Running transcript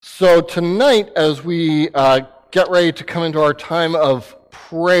So tonight, as we get ready to come into our time of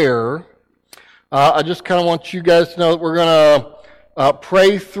prayer, I just kind of want you guys to know that we're going to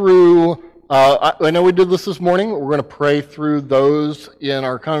pray through, I know we did this morning, but we're going to pray through those in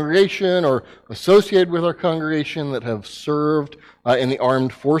our congregation or associated with our congregation that have served in the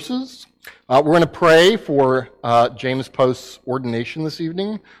armed forces. We're going to pray for James Post's ordination this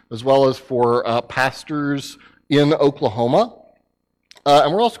evening, as well as for pastors in Oklahoma.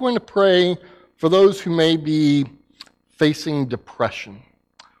 And we're also going to pray for those who may be facing depression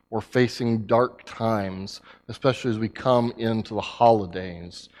or facing dark times, especially as we come into the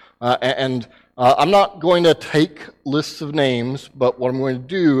holidays. I'm not going to take lists of names, but what I'm going to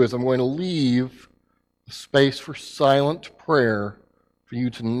do is I'm going to leave a space for silent prayer for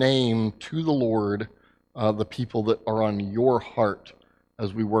you to name to the Lord the people that are on your heart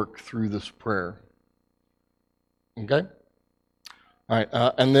as we work through this prayer. Okay? All right,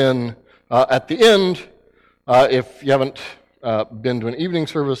 and then at the end, if you haven't been to an evening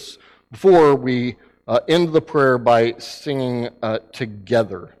service before, we end the prayer by singing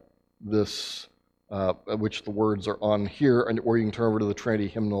together this, which the words are on here, or you can turn over to the Trinity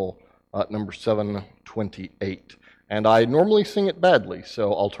hymnal number 728. And I normally sing it badly,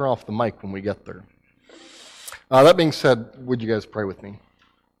 so I'll turn off the mic when we get there. That being said, would you guys pray with me?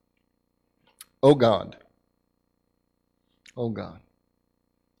 Oh God,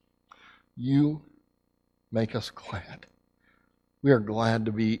 you make us glad. We are glad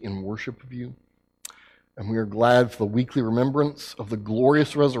to be in worship of you, and we are glad for the weekly remembrance of the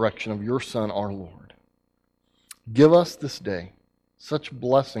glorious resurrection of your Son, our Lord. Give us this day such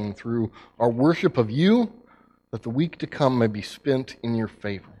blessing through our worship of you that the week to come may be spent in your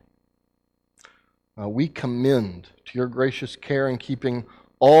favor. We commend to your gracious care in keeping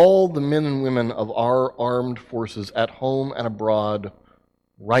all the men and women of our armed forces at home and abroad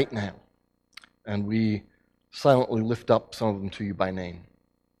right now. And we silently lift up some of them to you by name.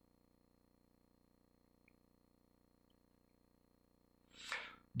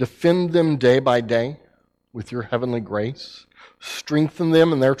 Defend them day by day with your heavenly grace. Strengthen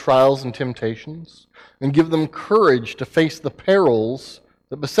them in their trials and temptations, and give them courage to face the perils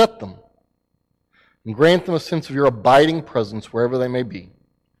that beset them. And grant them a sense of your abiding presence wherever they may be.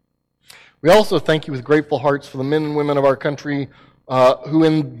 We also thank you with grateful hearts for the men and women of our country who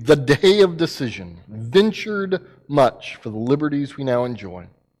in the day of decision ventured much for the liberties we now enjoy.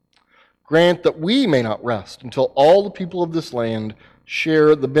 Grant that we may not rest until all the people of this land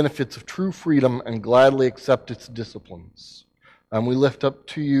share the benefits of true freedom and gladly accept its disciplines. And we lift up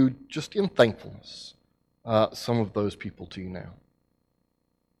to you, just in thankfulness, some of those people to you now.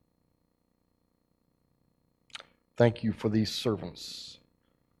 Thank you for these servants,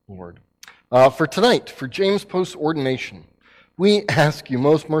 Lord. For tonight, for James Post's ordination, we ask you,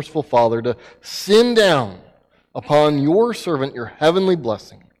 most merciful Father, to send down upon your servant your heavenly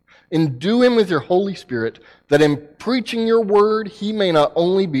blessing. Endue him with your Holy Spirit, that in preaching your word he may not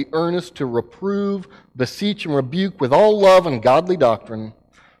only be earnest to reprove, beseech, and rebuke with all love and godly doctrine,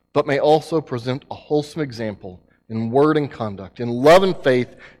 but may also present a wholesome example in word and conduct, in love and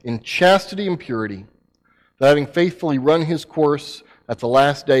faith, in chastity and purity, that having faithfully run his course, at the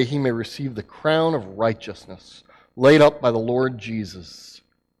last day he may receive the crown of righteousness laid up by the Lord Jesus.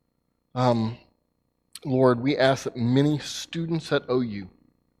 Lord, we ask that many students at OU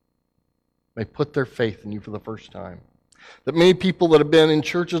may put their faith in you for the first time. That many people that have been in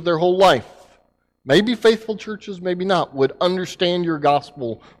churches their whole life, maybe faithful churches, maybe not, would understand your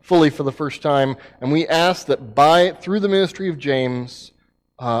gospel fully for the first time. And we ask that through the ministry of James,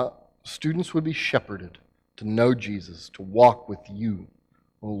 students would be shepherded to know Jesus, to walk with you,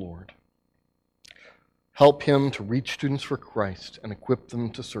 O Lord. Help him to reach students for Christ and equip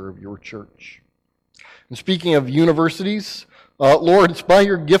them to serve your church. And speaking of universities, Lord, it's by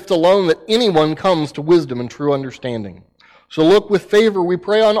your gift alone that anyone comes to wisdom and true understanding. So look with favor, we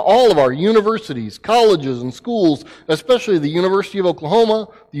pray, on all of our universities, colleges, and schools, especially the University of Oklahoma,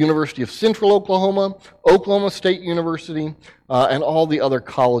 the University of Central Oklahoma, Oklahoma State University, and all the other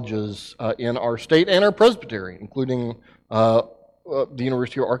colleges in our state and our presbytery, including the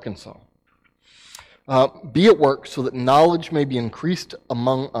University of Arkansas. Be at work so that knowledge may be increased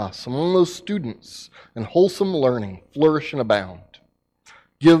among us, among those students, and wholesome learning flourish and abound.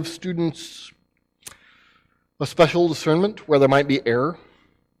 Give students a special discernment where there might be error,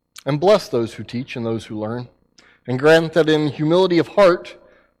 and bless those who teach and those who learn, and grant that in humility of heart,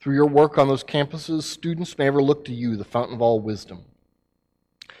 through your work on those campuses, students may ever look to you, the fountain of all wisdom.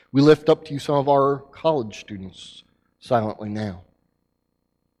 We lift up to you some of our college students silently now.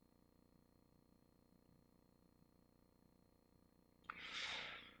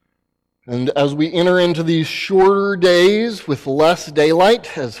 And as we enter into these shorter days with less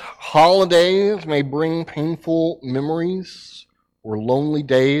daylight, as holidays may bring painful memories or lonely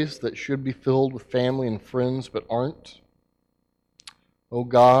days that should be filled with family and friends but aren't, O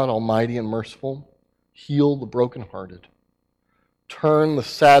God, almighty and merciful, heal the brokenhearted. Turn the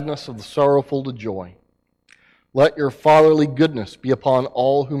sadness of the sorrowful to joy. Let your fatherly goodness be upon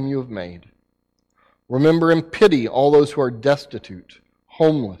all whom you have made. Remember and pity all those who are destitute,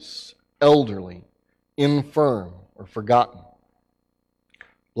 homeless, elderly, infirm, or forgotten.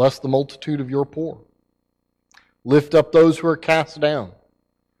 Bless the multitude of your poor. Lift up those who are cast down,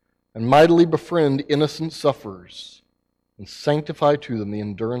 and mightily befriend innocent sufferers, and sanctify to them the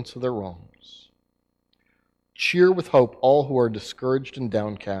endurance of their wrongs. Cheer with hope all who are discouraged and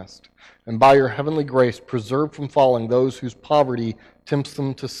downcast, and by your heavenly grace preserve from falling those whose poverty tempts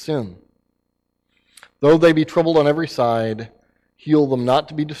them to sin. Though they be troubled on every side, heal them not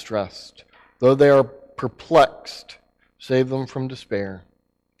to be distressed. Though they are perplexed, save them from despair.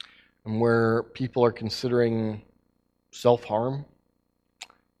 And where people are considering self-harm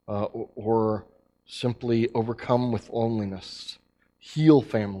or simply overcome with loneliness, heal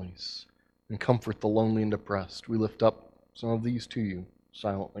families and comfort the lonely and depressed. We lift up some of these to you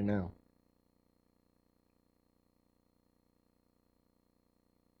silently now.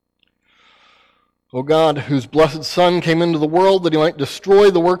 O God, whose blessed Son came into the world that he might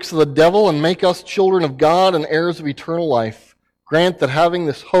destroy the works of the devil and make us children of God and heirs of eternal life, grant that having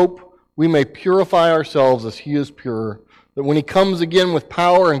this hope we may purify ourselves as he is pure, that when he comes again with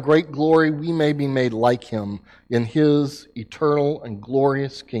power and great glory we may be made like him in his eternal and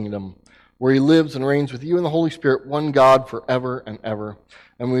glorious kingdom, where he lives and reigns with you in the Holy Spirit, one God forever and ever.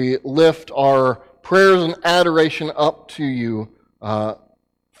 And we lift our prayers and adoration up to you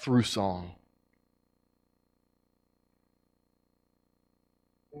through song.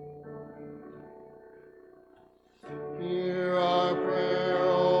 Hear our prayer,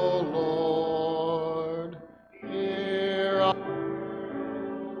 O Lord. Hear our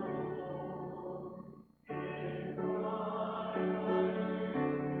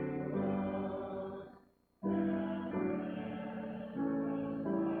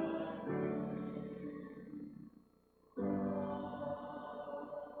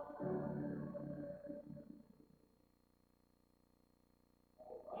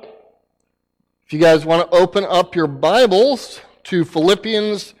If you guys want to open up your Bibles to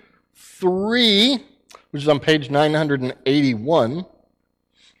Philippians 3, which is on page 981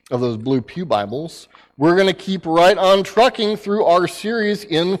 of those blue pew Bibles, we're going to keep right on trucking through our series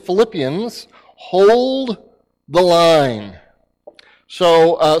in Philippians, Hold the Line.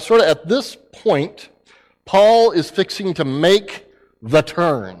 So sort of at this point, Paul is fixing to make the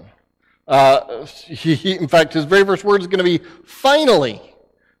turn. In fact, his very first word is going to be, finally.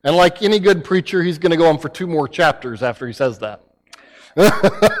 And like any good preacher, he's going to go on for 2 more chapters after he says that.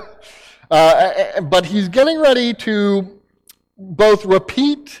 But he's getting ready to both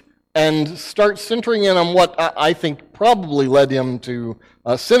repeat and start centering in on what I think probably led him to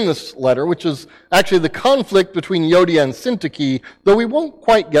send this letter, which is actually the conflict between Euodia and Syntyche, though we won't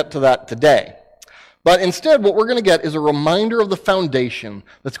quite get to that today. But instead, what we're going to get is a reminder of the foundation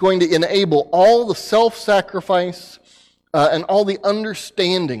that's going to enable all the self-sacrifice and all the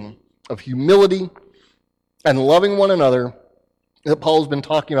understanding of humility and loving one another that Paul's been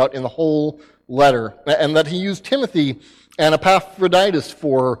talking about in the whole letter, and that he used Timothy and Epaphroditus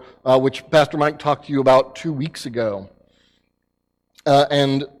for, which Pastor Mike talked to you about 2 weeks ago,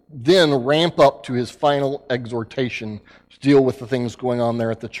 and then ramp up to his final exhortation to deal with the things going on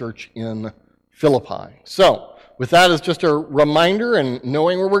there at the church in Philippi. So, with that as just a reminder and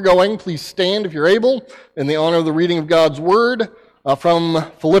knowing where we're going, please stand if you're able in the honor of the reading of God's Word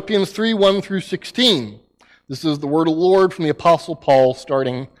from Philippians 3, 1 through 16. This is the word of the Lord from the Apostle Paul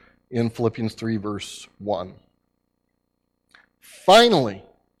starting in Philippians 3, verse 1. Finally,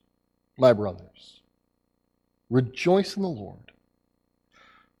 my brothers, rejoice in the Lord.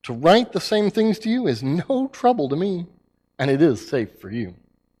 To write the same things to you is no trouble to me, and it is safe for you.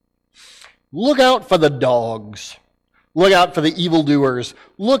 Look out for the dogs. Look out for the evildoers.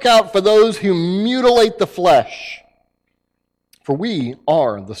 Look out for those who mutilate the flesh. For we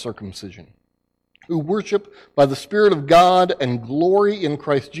are the circumcision, who worship by the Spirit of God and glory in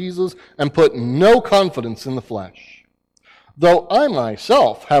Christ Jesus and put no confidence in the flesh. Though I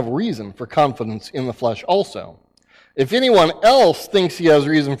myself have reason for confidence in the flesh also. If anyone else thinks he has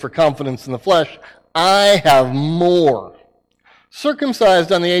reason for confidence in the flesh, I have more.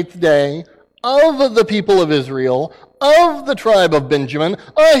 Circumcised on the 8th day, of the people of Israel, of the tribe of Benjamin,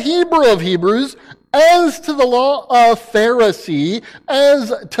 a Hebrew of Hebrews, As to the law, a Pharisee.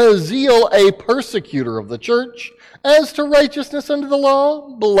 As to zeal, a persecutor of the church. As to righteousness under the law,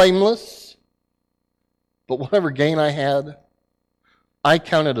 blameless. But whatever gain I had, I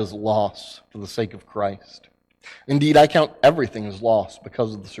count it as loss for the sake of Christ. Indeed, I count everything as loss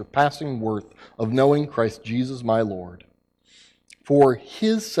because of the surpassing worth of knowing Christ Jesus my Lord. For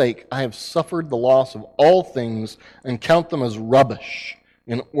his sake I have suffered the loss of all things and count them as rubbish,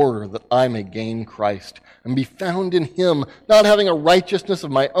 in order that I may gain Christ and be found in him, not having a righteousness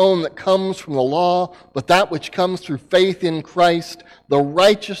of my own that comes from the law, but that which comes through faith in Christ, the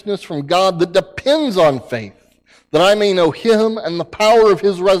righteousness from God that depends on faith, that I may know him and the power of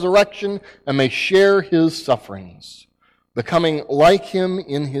his resurrection and may share his sufferings, becoming like him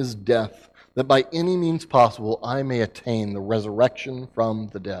in his death, that by any means possible I may attain the resurrection from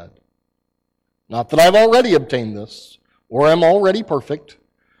the dead. Not that I've already obtained this, or am already perfect,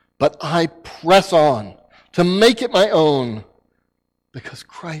 but I press on to make it my own, because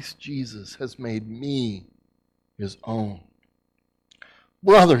Christ Jesus has made me his own.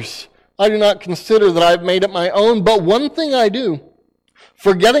 Brothers, I do not consider that I've made it my own, but one thing I do,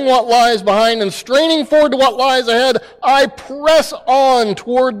 forgetting what lies behind and straining forward to what lies ahead, I press on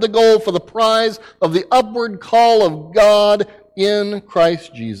toward the goal for the prize of the upward call of God in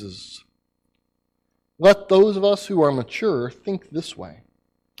Christ Jesus. Let those of us who are mature think this way.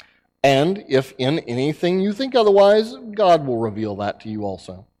 And if in anything you think otherwise, God will reveal that to you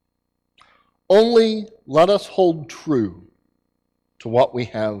also. Only let us hold true to what we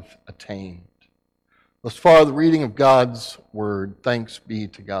have attained. Thus far, the reading of God's word. Thanks be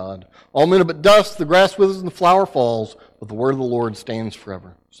to God. All men are but dust, the grass withers and the flower falls, but the word of the Lord stands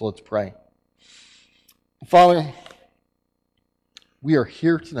forever. So let's pray. Father, we are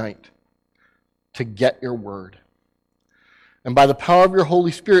here tonight to get your word. And by the power of your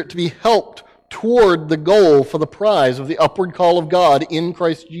Holy Spirit to be helped toward the goal for the prize of the upward call of God in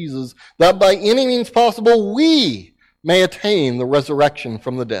Christ Jesus, that by any means possible we may attain the resurrection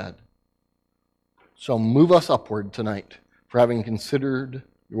from the dead. So move us upward tonight for having considered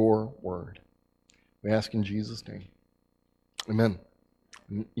your word. We ask in Jesus' name. Amen.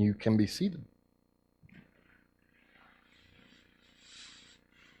 You can be seated.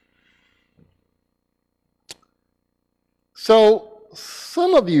 So,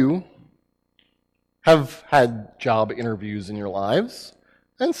 some of you have had job interviews in your lives,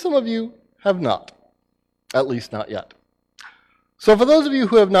 and some of you have not, at least not yet. So for those of you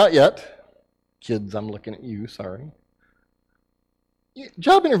who have not yet, kids, I'm looking at you, sorry,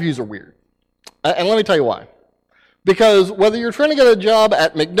 job interviews are weird. And let me tell you why. Because whether you're trying to get a job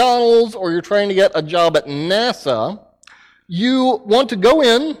at McDonald's or you're trying to get a job at NASA, you want to go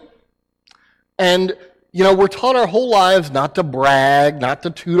in and we're taught our whole lives not to brag, not to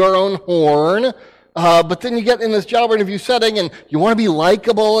toot our own horn, but then you get in this job interview setting and you want to be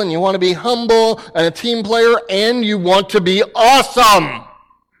likable and you want to be humble and a team player and you want to be awesome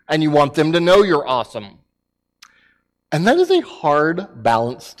and you want them to know you're awesome. And that is a hard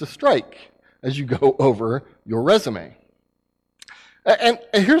balance to strike as you go over your resume. And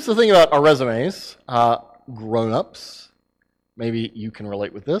here's the thing about our resumes, grown-ups, maybe you can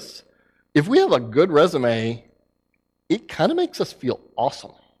relate with this. If we have a good resume, it kind of makes us feel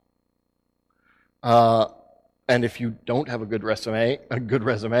awesome. And if you don't have a good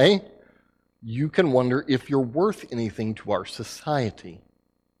resume, you can wonder if you're worth anything to our society.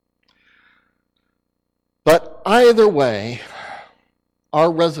 But either way, our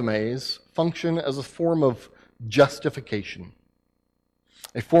resumes function as a form of justification,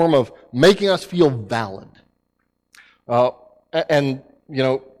 a form of making us feel valid.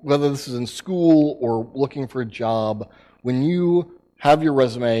 Whether this is in school or looking for a job, when you have your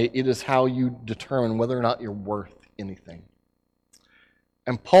resume, it is how you determine whether or not you're worth anything.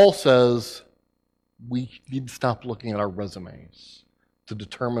 And Paul says we need to stop looking at our resumes to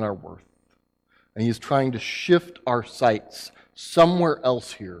determine our worth. And he's trying to shift our sights somewhere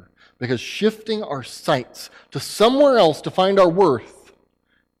else here, because shifting our sights to somewhere else to find our worth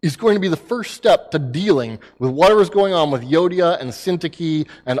is going to be the first step to dealing with whatever's going on with Euodia and Syntyche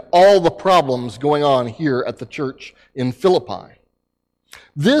and all the problems going on here at the church in Philippi.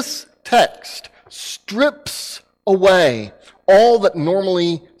 This text strips away all that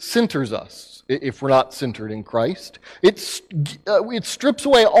normally centers us, if we're not centered in Christ. It strips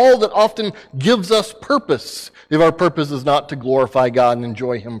away all that often gives us purpose, if our purpose is not to glorify God and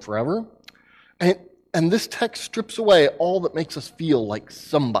enjoy Him forever. And this text strips away all that makes us feel like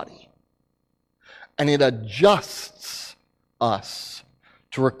somebody. And it adjusts us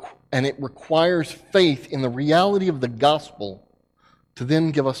and it requires faith in the reality of the gospel to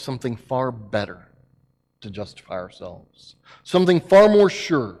then give us something far better, to justify ourselves. Something far more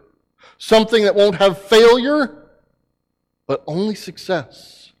sure. Something that won't have failure, but only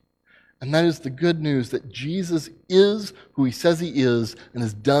success. And that is the good news that Jesus is who he says he is and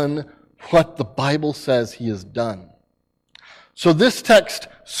has done what the Bible says he has done. So this text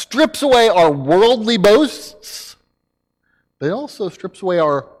strips away our worldly boasts, but it also strips away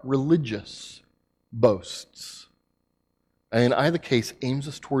our religious boasts. And in either case, aims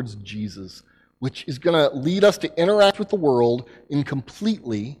us towards Jesus, which is going to lead us to interact with the world in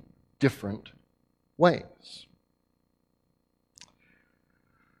completely different ways.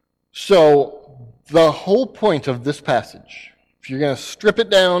 So, the whole point of this passage, if you're going to strip it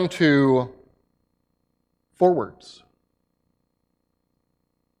down to 4 words: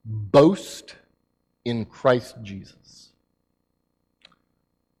 boast in Christ Jesus.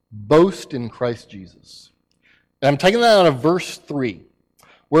 Boast in Christ Jesus. And I'm taking that out of verse 3,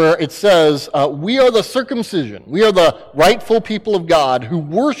 where it says, we are the circumcision. We are the rightful people of God who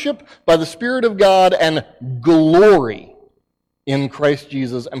worship by the Spirit of God and glory in Christ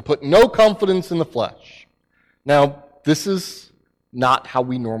Jesus and put no confidence in the flesh. Now, this is not how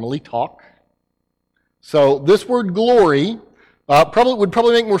we normally talk. So this word glory would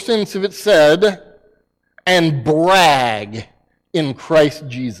probably make more sense if it said, and brag in Christ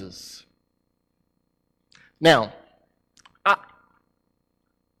Jesus. Now,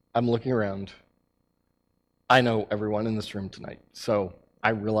 I'm looking around. I know everyone in this room tonight, so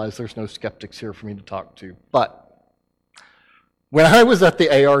I realize there's no skeptics here for me to talk to. But when I was at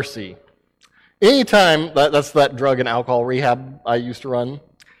the ARC, anytime, that's that drug and alcohol rehab I used to run,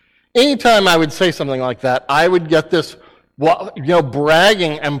 anytime I would say something like that, I would get this,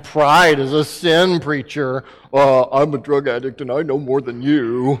 bragging and pride as a sin preacher. I'm a drug addict and I know more than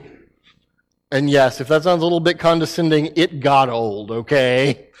you. And yes, if that sounds a little bit condescending, it got old,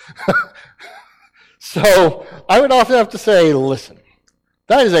 okay? So I would often have to say, listen,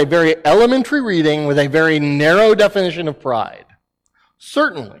 that is a very elementary reading with a very narrow definition of pride.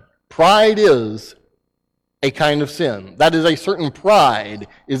 Certainly, pride is a kind of sin. That is, a certain pride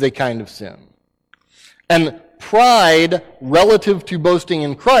is a kind of sin. And pride relative to boasting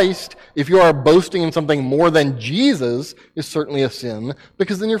in Christ, if you are boasting in something more than Jesus, is certainly a sin,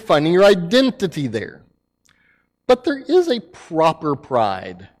 because then you're finding your identity there. But there is a proper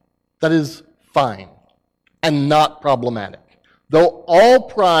pride that is fine and not problematic, though all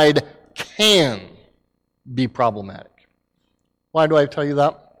pride can be problematic. Why do I tell you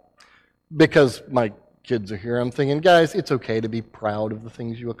that? Because my kids are here. I'm thinking, guys, it's okay to be proud of the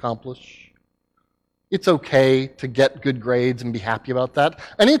things you accomplish. It's okay to get good grades and be happy about that.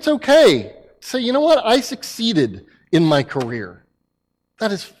 And it's okay to say, you know what, I succeeded in my career.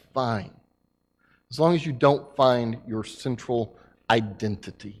 That is fine, as long as you don't find your central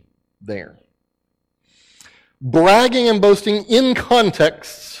identity there. Bragging and boasting in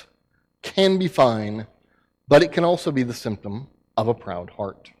contexts can be fine, but it can also be the symptom of a proud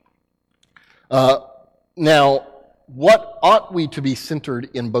heart. Now, what ought we to be centered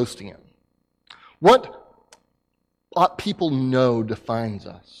in boasting in? What ought people know defines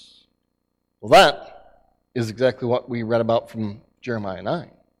us? Well, that is exactly what we read about from Jeremiah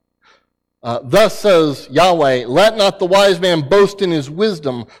 9. Thus says Yahweh, let not the wise man boast in his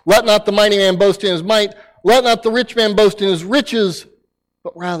wisdom, let not the mighty man boast in his might, let not the rich man boast in his riches,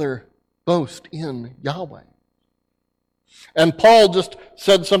 but rather boast in Yahweh. And Paul just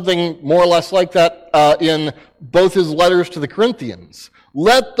said something more or less like that in both his letters to the Corinthians.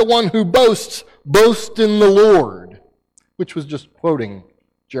 Let the one who boasts boast in the Lord, which was just quoting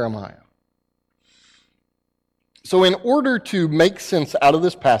Jeremiah. So in order to make sense out of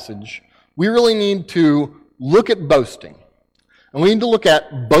this passage, we really need to look at boasting. And we need to look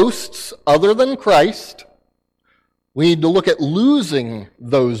at boasts other than Christ. We need to look at losing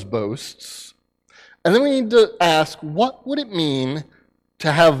those boasts. And then we need to ask, what would it mean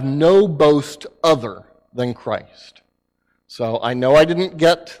to have no boast other than Christ? So I know I didn't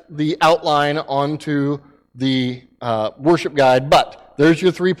get the outline onto the worship guide, but there's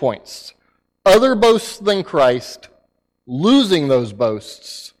your 3 points. Other boasts than Christ, losing those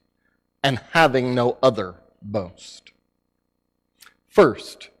boasts, and having no other boast.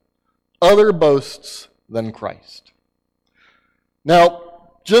 First, other boasts than Christ. Now,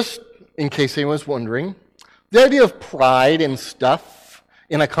 just in case anyone was wondering, the idea of pride in stuff,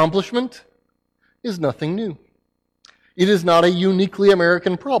 in accomplishment, is nothing new. It is not a uniquely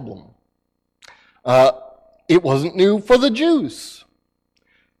American problem. It wasn't new for the Jews.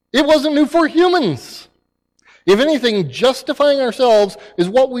 It wasn't new for humans. If anything, justifying ourselves is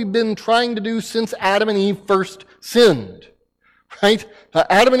what we've been trying to do since Adam and Eve first sinned. right?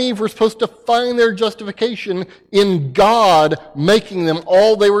 Adam and Eve were supposed to find their justification in God making them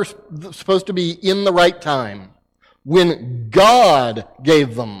all they were supposed to be in the right time, when God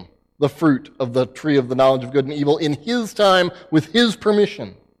gave them the fruit of the tree of the knowledge of good and evil in His time with His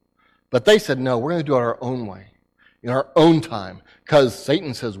permission. But they said, no, we're going to do it our own way, in our own time, because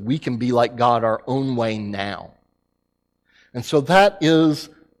Satan says we can be like God our own way now. And so that is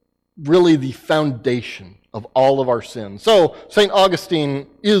really the foundation of all of our sins. So St. Augustine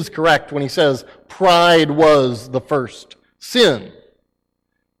is correct when he says pride was the first sin.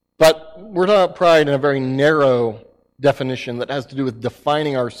 But we're talking about pride in a very narrow definition that has to do with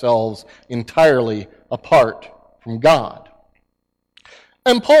defining ourselves entirely apart from God.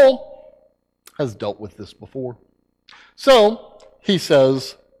 And Paul has dealt with this before. So he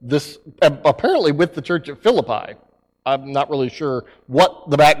says this apparently with the church at Philippi. I'm not really sure what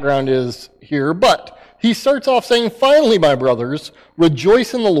the background is here, but he starts off saying, finally, my brothers,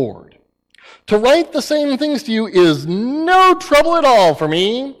 rejoice in the Lord. To write the same things to you is no trouble at all for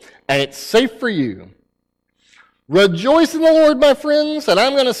me, and it's safe for you. Rejoice in the Lord, my friends, and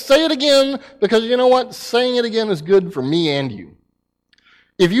I'm going to say it again, because you know what? Saying it again is good for me and you.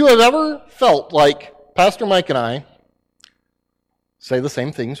 If you have ever felt like Pastor Mike and I say the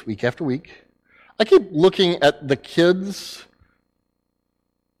same things week after week, I keep looking at the kids.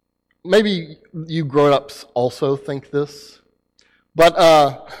 Maybe you grown-ups also think this. But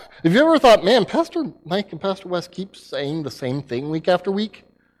have you ever thought, man, Pastor Mike and Pastor Wes keep saying the same thing week after week?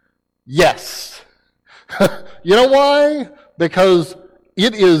 Yes. You know why? Because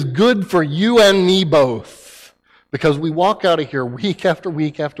it is good for you and me both. Because we walk out of here week after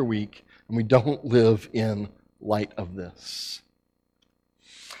week after week, and we don't live in light of this.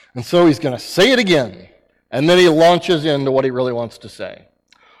 And so he's going to say it again, and then he launches into what he really wants to say.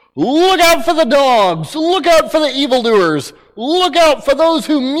 Look out for the dogs. Look out for the evildoers. Look out for those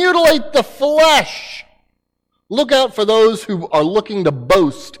who mutilate the flesh. Look out for those who are looking to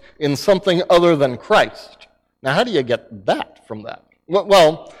boast in something other than Christ. Now, how do you get that from that?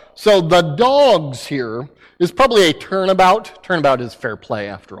 Well, so the dogs here is probably a turnabout. Turnabout is fair play,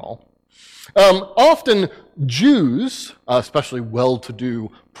 after all. Often Jews, especially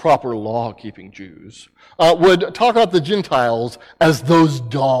well-to-do, proper law-keeping Jews, would talk about the Gentiles as those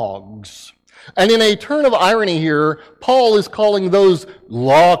dogs. And in a turn of irony here, Paul is calling those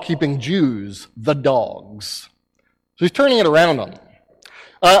law-keeping Jews the dogs. So he's turning it around on them.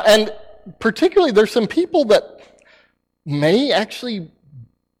 And particularly, there's some people that may actually,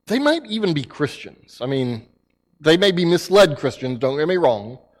 they might even be Christians. I mean, they may be misled Christians, don't get me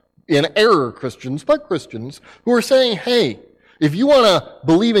wrong, in error Christians, but Christians who are saying, hey, if you want to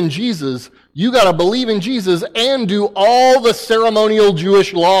believe in Jesus, you got to believe in Jesus and do all the ceremonial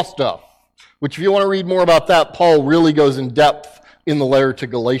Jewish law stuff. Which, if you want to read more about that, Paul really goes in depth in the letter to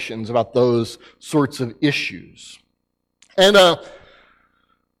Galatians about those sorts of issues. And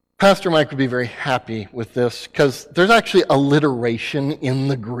Pastor Mike would be very happy with this because there's actually alliteration in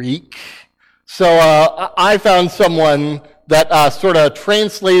the Greek. So I found someone that sort of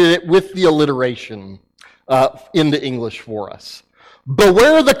translated it with the alliteration into English for us.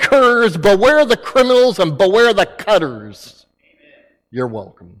 Beware the curs, beware the criminals, and beware the cutters. Amen. You're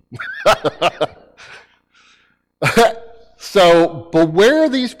welcome. So beware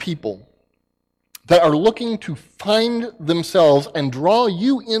these people that are looking to find themselves and draw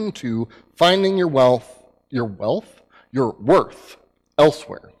you into finding your worth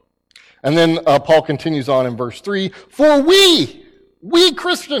elsewhere. And then Paul continues on in verse 3, for we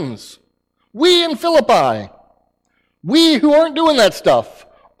Christians, we in Philippi, we who aren't doing that stuff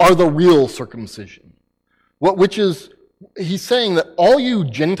are the real circumcision. Which is, he's saying that all you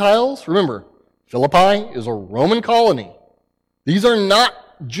Gentiles, remember, Philippi is a Roman colony. These are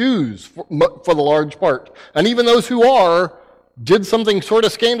not Jews for the large part. And even those who are, did something sort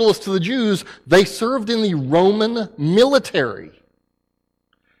of scandalous to the Jews. They served in the Roman military.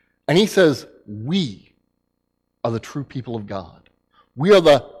 And he says, we are the true people of God. We are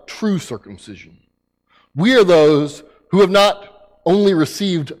the true circumcision. We are those who have not only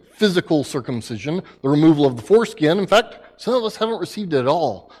received physical circumcision, the removal of the foreskin. In fact, some of us haven't received it at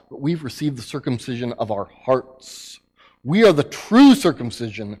all, but we've received the circumcision of our hearts. We are the true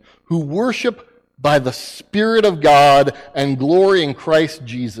circumcision who worship by the Spirit of God and glory in Christ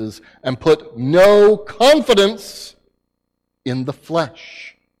Jesus and put no confidence in the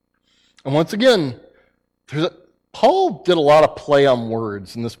flesh. And once again, Paul did a lot of play on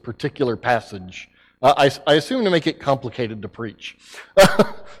words in this particular passage. I assume to make it complicated to preach.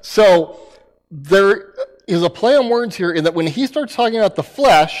 So there is a play on words here in that when he starts talking about the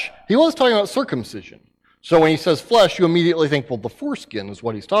flesh, he was talking about circumcision. So when he says flesh, you immediately think, well, the foreskin is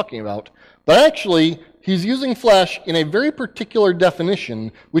what he's talking about. But actually, he's using flesh in a very particular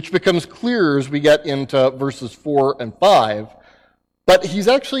definition, which becomes clearer as we get into verses 4 and 5. But he's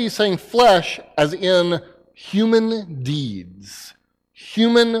actually saying flesh as in human deeds,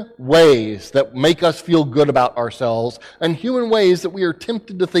 human ways that make us feel good about ourselves, and human ways that we are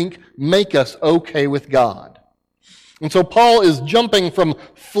tempted to think make us okay with God. And so Paul is jumping from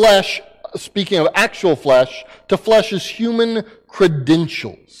flesh, speaking of actual flesh, to flesh as human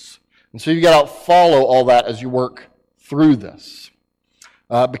credentials. And so you got to follow all that as you work through this.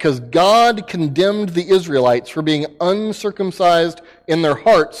 Because God condemned the Israelites for being uncircumcised in their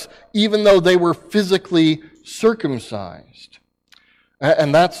hearts, even though they were physically circumcised.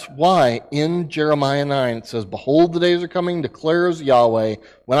 And that's why in Jeremiah 9 it says, "Behold, the days are coming, declares Yahweh,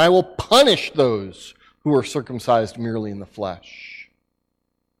 when I will punish those who are circumcised merely in the flesh."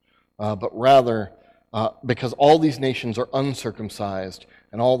 But rather, because all these nations are uncircumcised,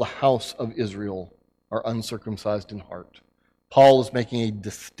 and all the house of Israel are uncircumcised in heart. Paul is making a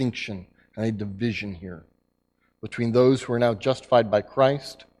distinction and a division here between those who are now justified by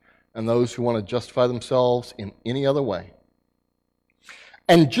Christ and those who want to justify themselves in any other way.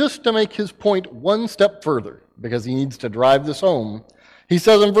 And just to make his point one step further, because he needs to drive this home, he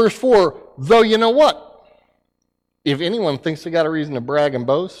says in verse 4, "Though you know what? If anyone thinks they got a reason to brag and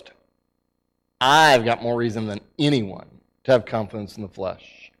boast, I've got more reason than anyone to have confidence in the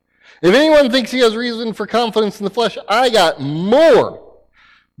flesh. If anyone thinks he has reason for confidence in the flesh, I got more.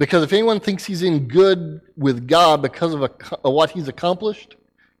 Because if anyone thinks he's in good with God because of what he's accomplished,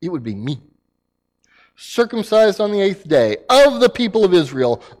 it would be me. Circumcised on the 8th day, of the people of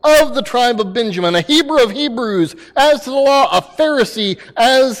Israel, of the tribe of Benjamin, a Hebrew of Hebrews, as to the law, a Pharisee,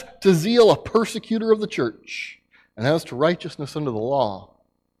 as to zeal, a persecutor of the church, and as to righteousness under the law,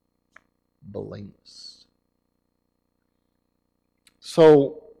 blameless."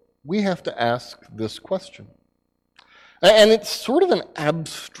 So we have to ask this question. And it's sort of an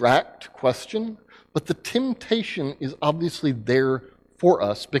abstract question, but the temptation is obviously there for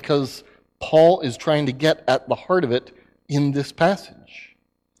us because Paul is trying to get at the heart of it in this passage.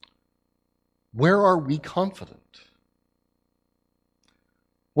 Where are we confident?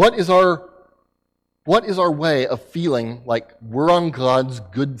 What is our way of feeling like we're on God's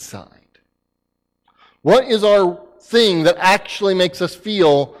good side? What is our thing that actually makes us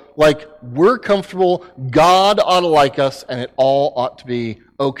feel like we're comfortable, God ought to like us, and it all ought to be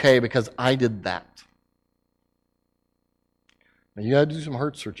okay because I did that? Now you got to do some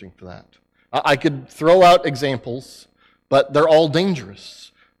heart searching for that. I could throw out examples, but they're all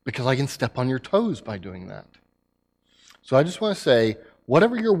dangerous because I can step on your toes by doing that. So I just want to say,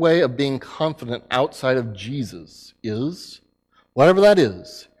 whatever your way of being confident outside of Jesus is, whatever that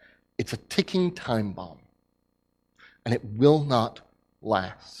is, it's a ticking time bomb. And it will not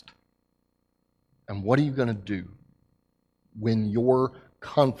last. And what are you going to do when your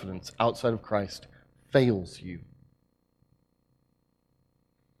confidence outside of Christ fails you?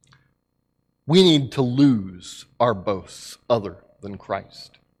 We need to lose our boasts other than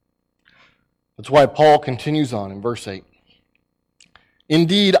Christ. That's why Paul continues on in verse 8.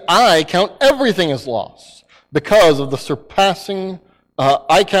 "Indeed, I count everything as loss because of the surpassing,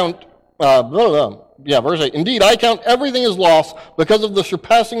 verse 8. "Indeed, I count everything as loss because of the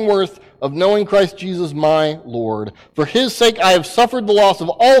surpassing worth of knowing Christ Jesus my Lord. For his sake I have suffered the loss of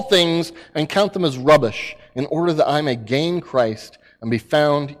all things and count them as rubbish, in order that I may gain Christ and be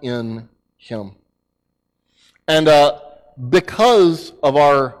found in him." And because of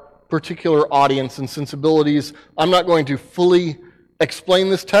our particular audience and sensibilities, I'm not going to fully explain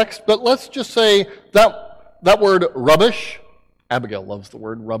this text, but let's just say that word rubbish, Abigail loves the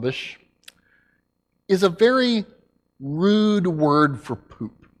word rubbish, is a very rude word for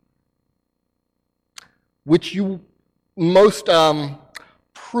poop, which most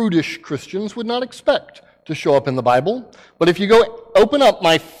prudish Christians would not expect to show up in the Bible. But if you go open up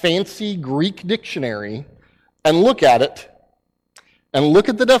my fancy Greek dictionary and look at it, and look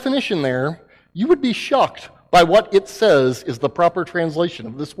at the definition there, you would be shocked by what it says is the proper translation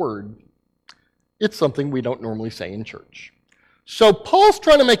of this word. It's something we don't normally say in church. So Paul's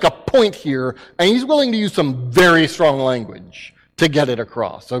trying to make a point here, and he's willing to use some very strong language to get it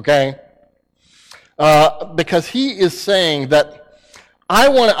across, okay? Because he is saying that I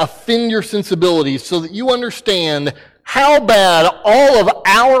want to offend your sensibilities so that you understand how bad all of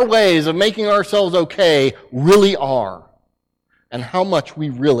our ways of making ourselves okay really are, and how much we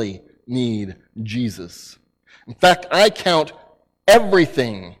really need Jesus. In fact, I count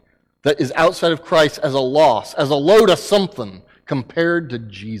everything that is outside of Christ as a loss, as a load of something, compared to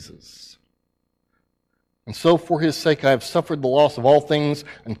Jesus. And so for his sake I have suffered the loss of all things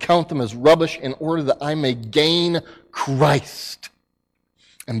and count them as rubbish in order that I may gain Christ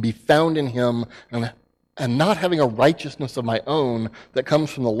and be found in him, and not having a righteousness of my own that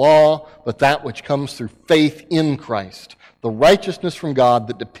comes from the law, but that which comes through faith in Christ, the righteousness from God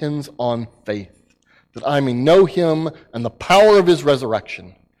that depends on faith, that I may know him and the power of his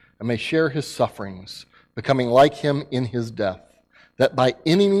resurrection, and may share his sufferings, becoming like him in his death, that by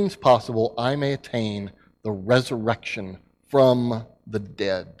any means possible I may attain the resurrection from the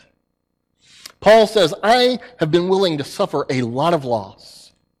dead. Paul says, I have been willing to suffer a lot of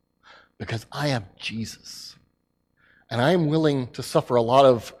loss because I have Jesus. And I am willing to suffer a lot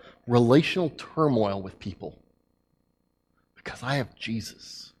of relational turmoil with people because I have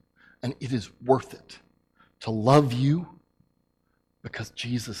Jesus. And it is worth it to love you because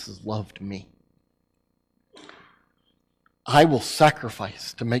Jesus has loved me. I will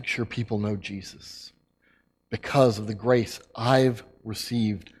sacrifice to make sure people know Jesus because of the grace I've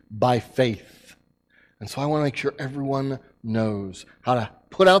received by faith. And so I want to make sure everyone knows how to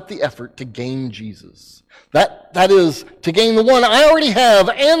put out the effort to gain Jesus. That is, to gain the one I already have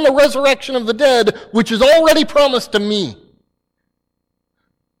and the resurrection of the dead, which is already promised to me.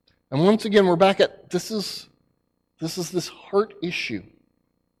 And once again, we're back at this is this heart issue.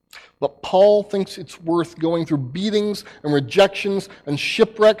 But Paul thinks it's worth going through beatings and rejections and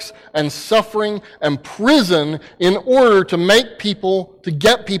shipwrecks and suffering and prison in order to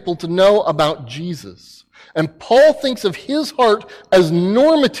get people to know about Jesus. And Paul thinks of his heart as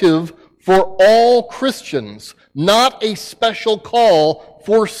normative for all Christians, not a special call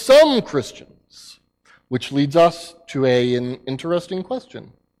for some Christians, which leads us to an interesting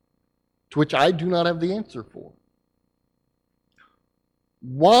question, to which I do not have the answer for.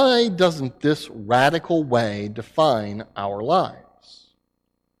 Why doesn't this radical way define our lives?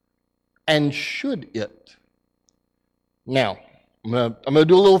 And should it? Now, I'm going to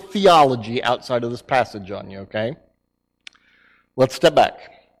do a little theology outside of this passage on you, okay? Let's step back.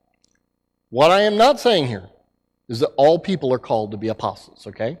 What I am not saying here is that all people are called to be apostles,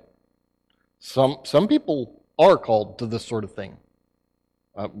 okay? Some people are called to this sort of thing.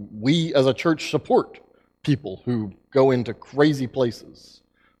 We as a church support people who go into crazy places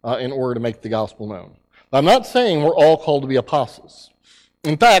in order to make the gospel known. I'm not saying we're all called to be apostles.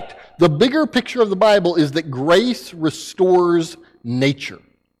 In fact, the bigger picture of the Bible is that grace restores nature,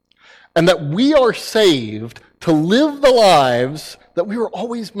 and that we are saved to live the lives that we were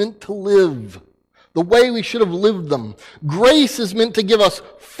always meant to live, the way we should have lived them. Grace is meant to give us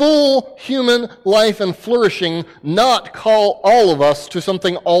full human life and flourishing, not call all of us to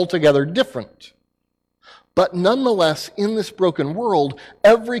something altogether different. But nonetheless, in this broken world,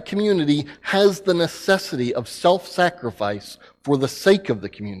 every community has the necessity of self-sacrifice for the sake of the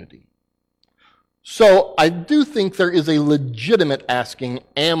community. So I do think there is a legitimate asking,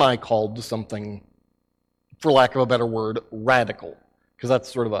 am I called to something, for lack of a better word, radical? Because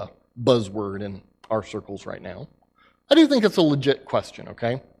that's sort of a buzzword in our circles right now. I do think it's a legit question,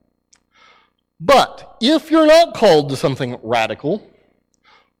 okay? But if you're not called to something radical,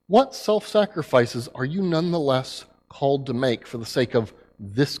 what self-sacrifices are you nonetheless called to make for the sake of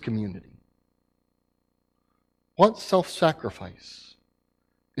this community? What self-sacrifice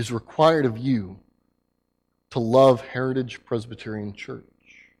is required of you to love Heritage Presbyterian Church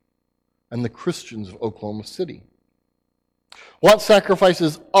and the Christians of Oklahoma City? What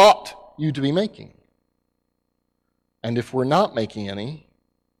sacrifices ought you to be making? And if we're not making any,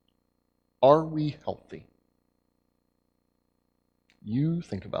 are we healthy? You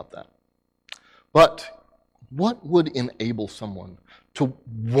think about that. But what would enable someone to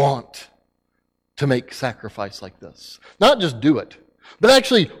want to make sacrifice like this? Not just do it, but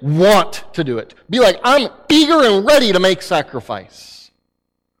actually want to do it. Be like, I'm eager and ready to make sacrifice.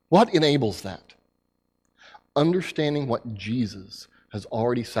 What enables that? Understanding what Jesus has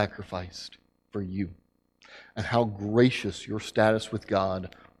already sacrificed for you and how gracious your status with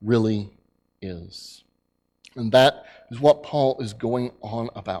God really is. And that is what Paul is going on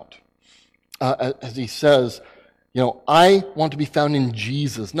about. As he says, I want to be found in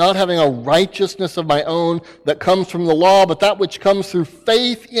Jesus, not having a righteousness of my own that comes from the law, but that which comes through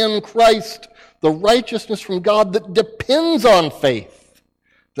faith in Christ, the righteousness from God that depends on faith,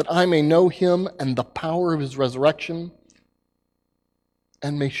 that I may know him and the power of his resurrection,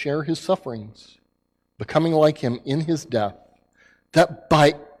 and may share his sufferings, becoming like him in his death, that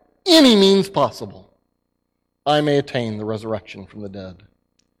by any means possible I may attain the resurrection from the dead.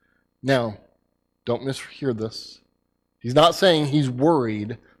 Now, don't mishear this. He's not saying he's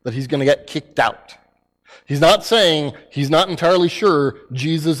worried that he's going to get kicked out. He's not saying he's not entirely sure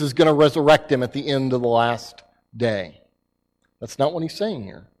Jesus is going to resurrect him at the end of the last day. That's not what he's saying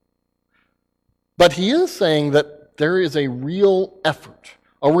here. But he is saying that there is a real effort,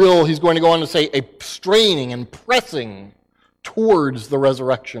 he's going to go on to say, a straining and pressing towards the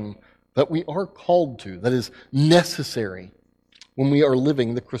resurrection that we are called to, that is necessary when we are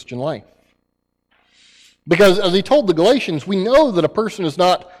living the Christian life. Because as he told the Galatians, we know that a person is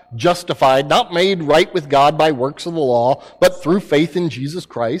not justified, not made right with God by works of the law, but through faith in Jesus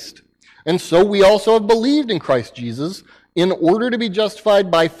Christ. And so we also have believed in Christ Jesus in order to be justified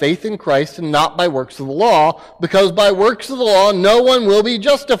by faith in Christ and not by works of the law, because by works of the law no one will be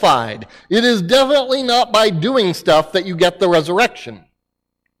justified. It is definitely not by doing stuff that you get the resurrection.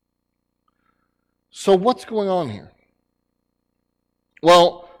 So what's going on here?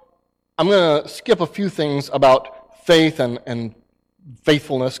 Well, I'm going to skip a few things about faith and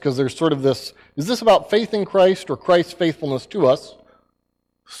faithfulness, because there's sort of this, is this about faith in Christ or Christ's faithfulness to us?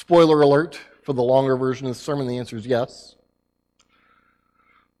 Spoiler alert for the longer version of the sermon, the answer is yes.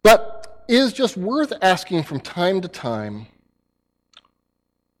 But it is just worth asking from time to time,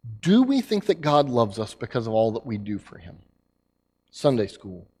 do we think that God loves us because of all that we do for him? Sunday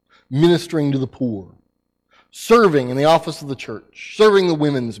school, ministering to the poor, serving in the office of the church, serving the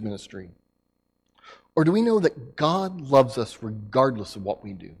women's ministry? Or do we know that God loves us regardless of what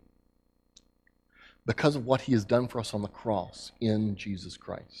we do? Because of what he has done for us on the cross in Jesus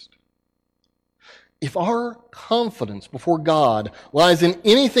Christ. If our confidence before God lies in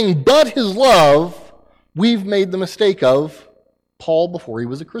anything but his love, we've made the mistake of Paul before he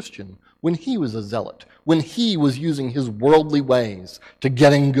was a Christian, when he was a zealot, when he was using his worldly ways to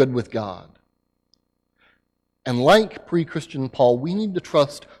getting good with God. And like pre-Christian Paul, we need to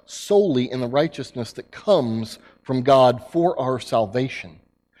trust solely in the righteousness that comes from God for our salvation,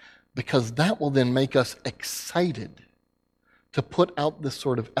 because that will then make us excited to put out this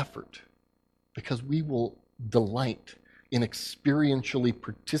sort of effort, because we will delight in experientially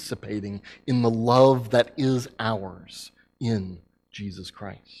participating in the love that is ours in Jesus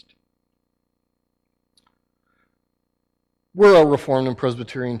Christ. We're a Reformed and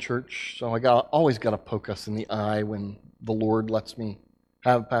Presbyterian church, so always got to poke us in the eye when the Lord lets me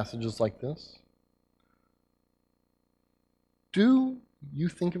have passages like this. Do you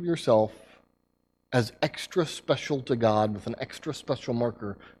think of yourself as extra special to God with an extra special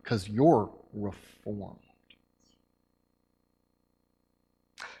marker because you're Reformed?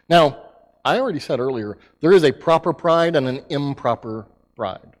 Now, I already said earlier, there is a proper pride and an improper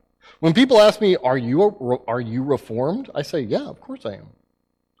pride. When people ask me, are you Reformed? I say, yeah, of course I am.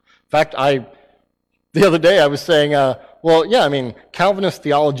 In fact, the other day I was saying, Calvinist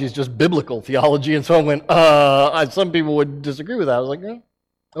theology is just biblical theology, and so I went, some people would disagree with that. I was like, yeah,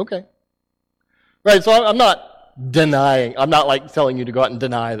 okay. Right, so I'm not like telling you to go out and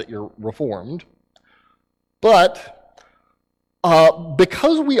deny that you're Reformed, but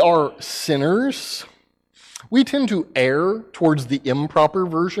because we are sinners, we tend to err towards the improper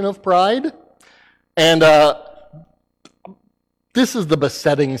version of pride. And this is the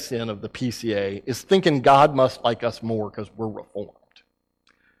besetting sin of the PCA, is thinking God must like us more because we're Reformed.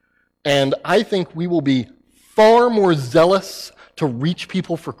 And I think we will be far more zealous to reach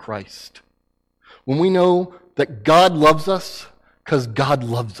people for Christ when we know that God loves us because God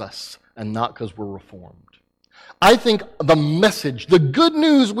loves us and not because we're Reformed. I think the message, the good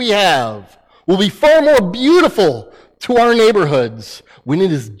news we have, will be far more beautiful to our neighborhoods when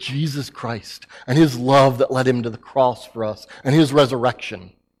it is Jesus Christ and his love that led him to the cross for us and his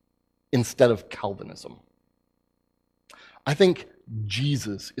resurrection instead of Calvinism. I think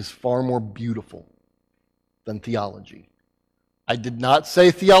Jesus is far more beautiful than theology. I did not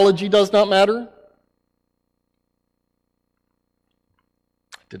say theology does not matter.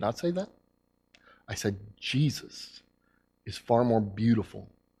 I did not say that. I said Jesus is far more beautiful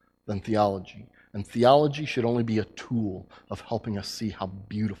than theology. And theology should only be a tool of helping us see how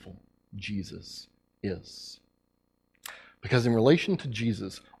beautiful Jesus is. Because in relation to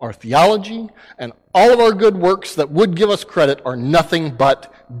Jesus, our theology and all of our good works that would give us credit are nothing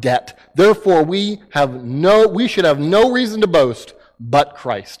but debt. Therefore, we should have no reason to boast but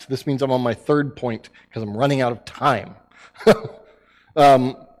Christ. This means I'm on my third point because I'm running out of time.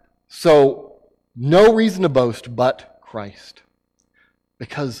 So, no reason to boast but Christ.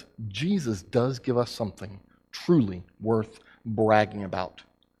 Because Jesus does give us something truly worth bragging about,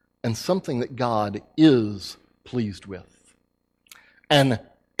 and something that God is pleased with. An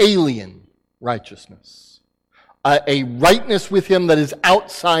alien righteousness. A rightness with him that is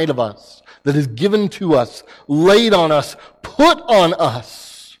outside of us, that is given to us, laid on us, put on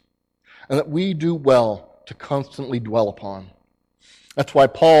us. and that we do well to constantly dwell upon. That's why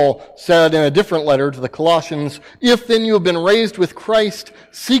Paul said in a different letter to the Colossians, "If then you have been raised with Christ,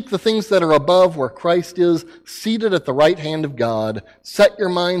 seek the things that are above, where Christ is, seated at the right hand of God. Set your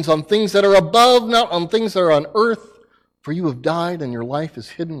minds on things that are above, not on things that are on earth, for you have died, and your life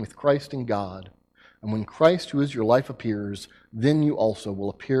is hidden with Christ in God. And when Christ, who is your life, appears, then you also will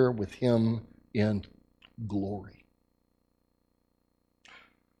appear with him in glory."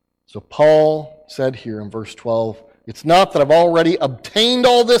 So Paul said here in verse 12, it's not that I've already obtained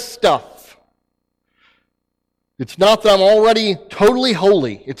all this stuff. It's not that I'm already totally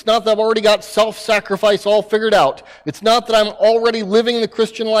holy. It's not that I've already got self-sacrifice all figured out. It's not that I'm already living the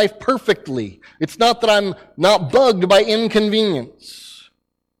Christian life perfectly. It's not that I'm not bugged by inconvenience.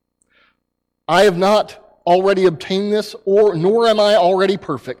 I have not already obtained this, nor am I already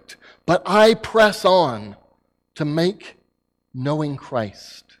perfect. But I press on to make knowing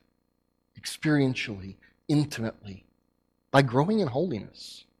Christ experientially, intimately, by growing in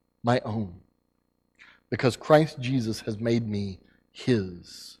holiness, my own. Because Christ Jesus has made me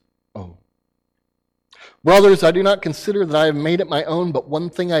his own. Brothers, I do not consider that I have made it my own, but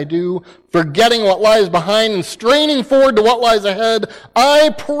one thing I do, forgetting what lies behind and straining forward to what lies ahead, I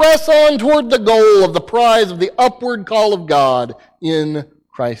press on toward the goal of the prize of the upward call of God in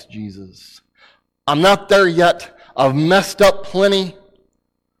Christ Jesus. I'm not there yet. I've messed up plenty.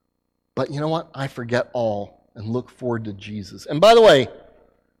 But you know what? I forget all and look forward to Jesus. And by the way,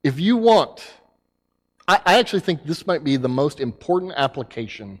 if you want, I actually think this might be the most important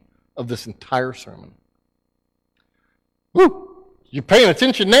application of this entire sermon. Woo! You're paying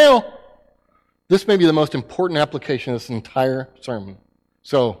attention now. This may be the most important application of this entire sermon.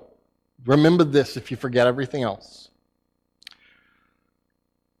 So remember this if you forget everything else.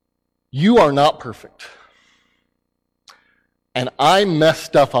 You are not perfect. And I mess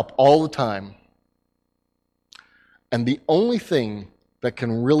stuff up all the time. And the only thing that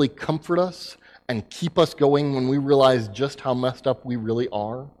can really comfort us and keep us going when we realize just how messed up we really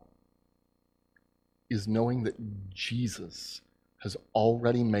are is knowing that Jesus has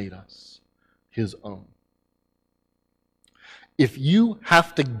already made us his own. If you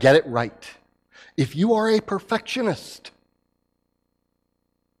have to get it right, if you are a perfectionist,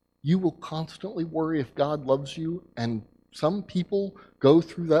 you will constantly worry if God loves you, and some people go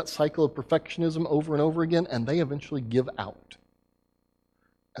through that cycle of perfectionism over and over again, and they eventually give out.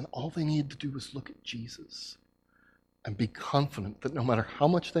 And all they need to do is look at Jesus and be confident that no matter how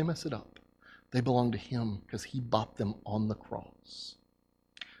much they mess it up, they belong to him because he bought them on the cross.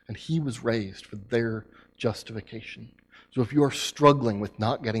 And he was raised for their justification. So if you are struggling with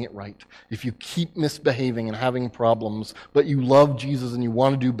not getting it right, if you keep misbehaving and having problems, but you love Jesus and you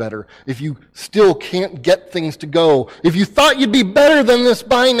want to do better, if you still can't get things to go, if you thought you'd be better than this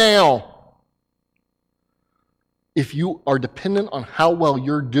by now, if you are dependent on how well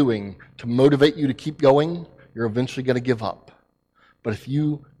you're doing to motivate you to keep going, you're eventually going to give up. But if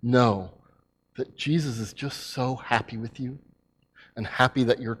you know that Jesus is just so happy with you and happy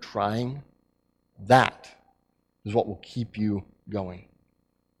that you're trying, that is what will keep you going.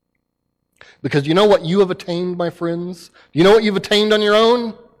 Because you know what you have attained, my friends? Do you know what you've attained on your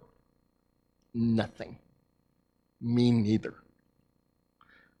own? Nothing. Me neither.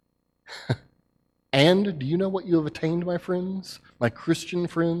 And do you know what you have attained, my friends? My Christian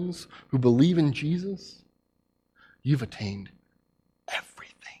friends who believe in Jesus? You've attained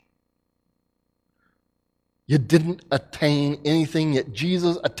everything. You didn't attain anything, yet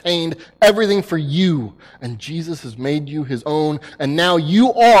Jesus attained everything for you. And Jesus has made you his own. And now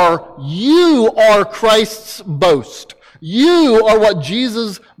you are Christ's boast. You are what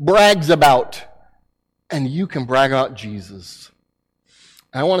Jesus brags about. And you can brag about Jesus.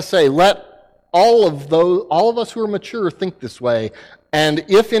 And I want to say, let all of us who are mature think this way. And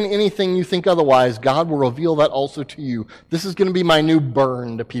if in anything you think otherwise, God will reveal that also to you. This is going to be my new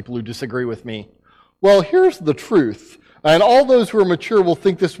burn to people who disagree with me. Well, here's the truth. And all those who are mature will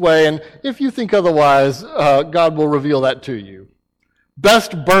think this way, and if you think otherwise, God will reveal that to you.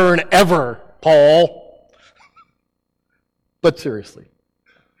 Best burn ever, Paul. But seriously,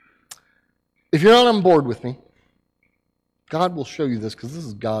 if you're not on board with me, God will show you this, because this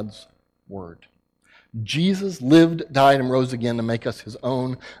is God's word. Jesus lived, died, and rose again to make us his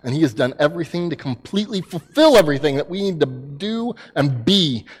own, and he has done everything to completely fulfill everything that we need to do and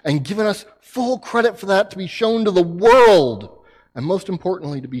be, and given us full credit for that to be shown to the world, and most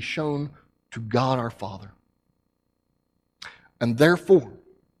importantly, to be shown to God our Father. And therefore,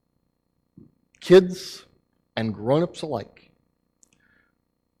 kids and grown-ups alike,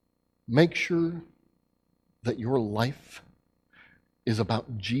 make sure that your life is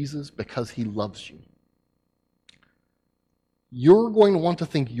about Jesus because he loves you. You're going to want to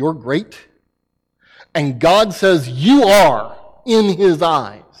think you're great, and God says you are in his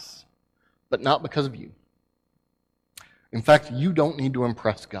eyes, but not because of you. In fact, you don't need to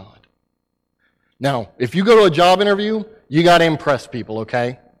impress God. Now, if you go to a job interview, you got to impress people,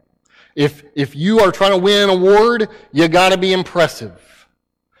 okay? If you are trying to win an award, you got to be impressive.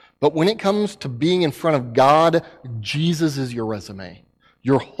 But when it comes to being in front of God, Jesus is your resume,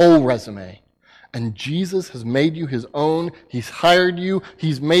 your whole resume. And Jesus has made you his own. He's hired you.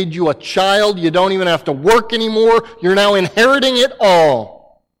 He's made you a child. You don't even have to work anymore. You're now inheriting it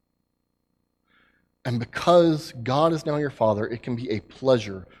all. And because God is now your Father, it can be a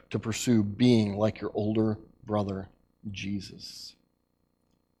pleasure to pursue being like your older brother, Jesus.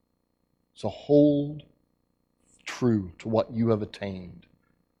 So hold true to what you have attained,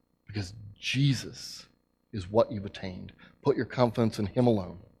 because Jesus is what you've attained. Put your confidence in him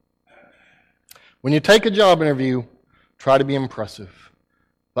alone. When you take a job interview, try to be impressive,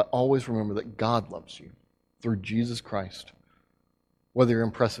 but always remember that God loves you through Jesus Christ, whether you're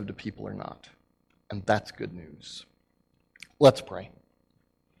impressive to people or not. And that's good news. Let's pray.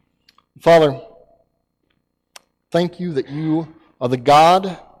 Father, thank you that you are the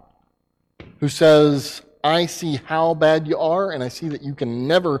God who says, I see how bad you are, and I see that you can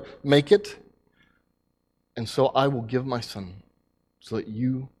never make it, and so I will give my son so that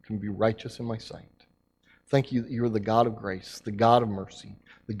you can be righteous in my sight. Thank you that you are the God of grace, the God of mercy,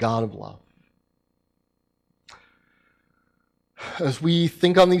 the God of love. As we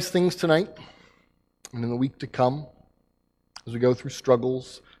think on these things tonight and in the week to come, as we go through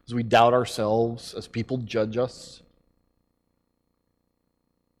struggles, as we doubt ourselves, as people judge us,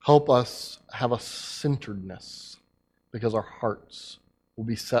 help us have a centeredness, because our hearts will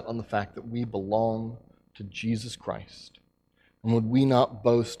be set on the fact that we belong to Jesus Christ. And would we not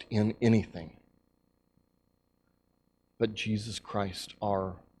boast in anything but Jesus Christ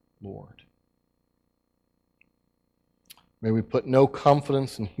our Lord? May we put no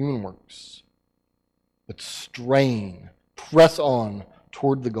confidence in human works, but strain, press on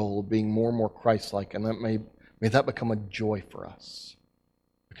toward the goal of being more and more Christ-like, and that may that become a joy for us,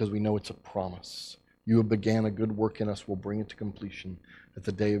 because we know it's a promise. You have began a good work in us, will bring it to completion at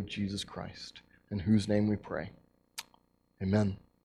the day of Jesus Christ, in whose name we pray. Amen.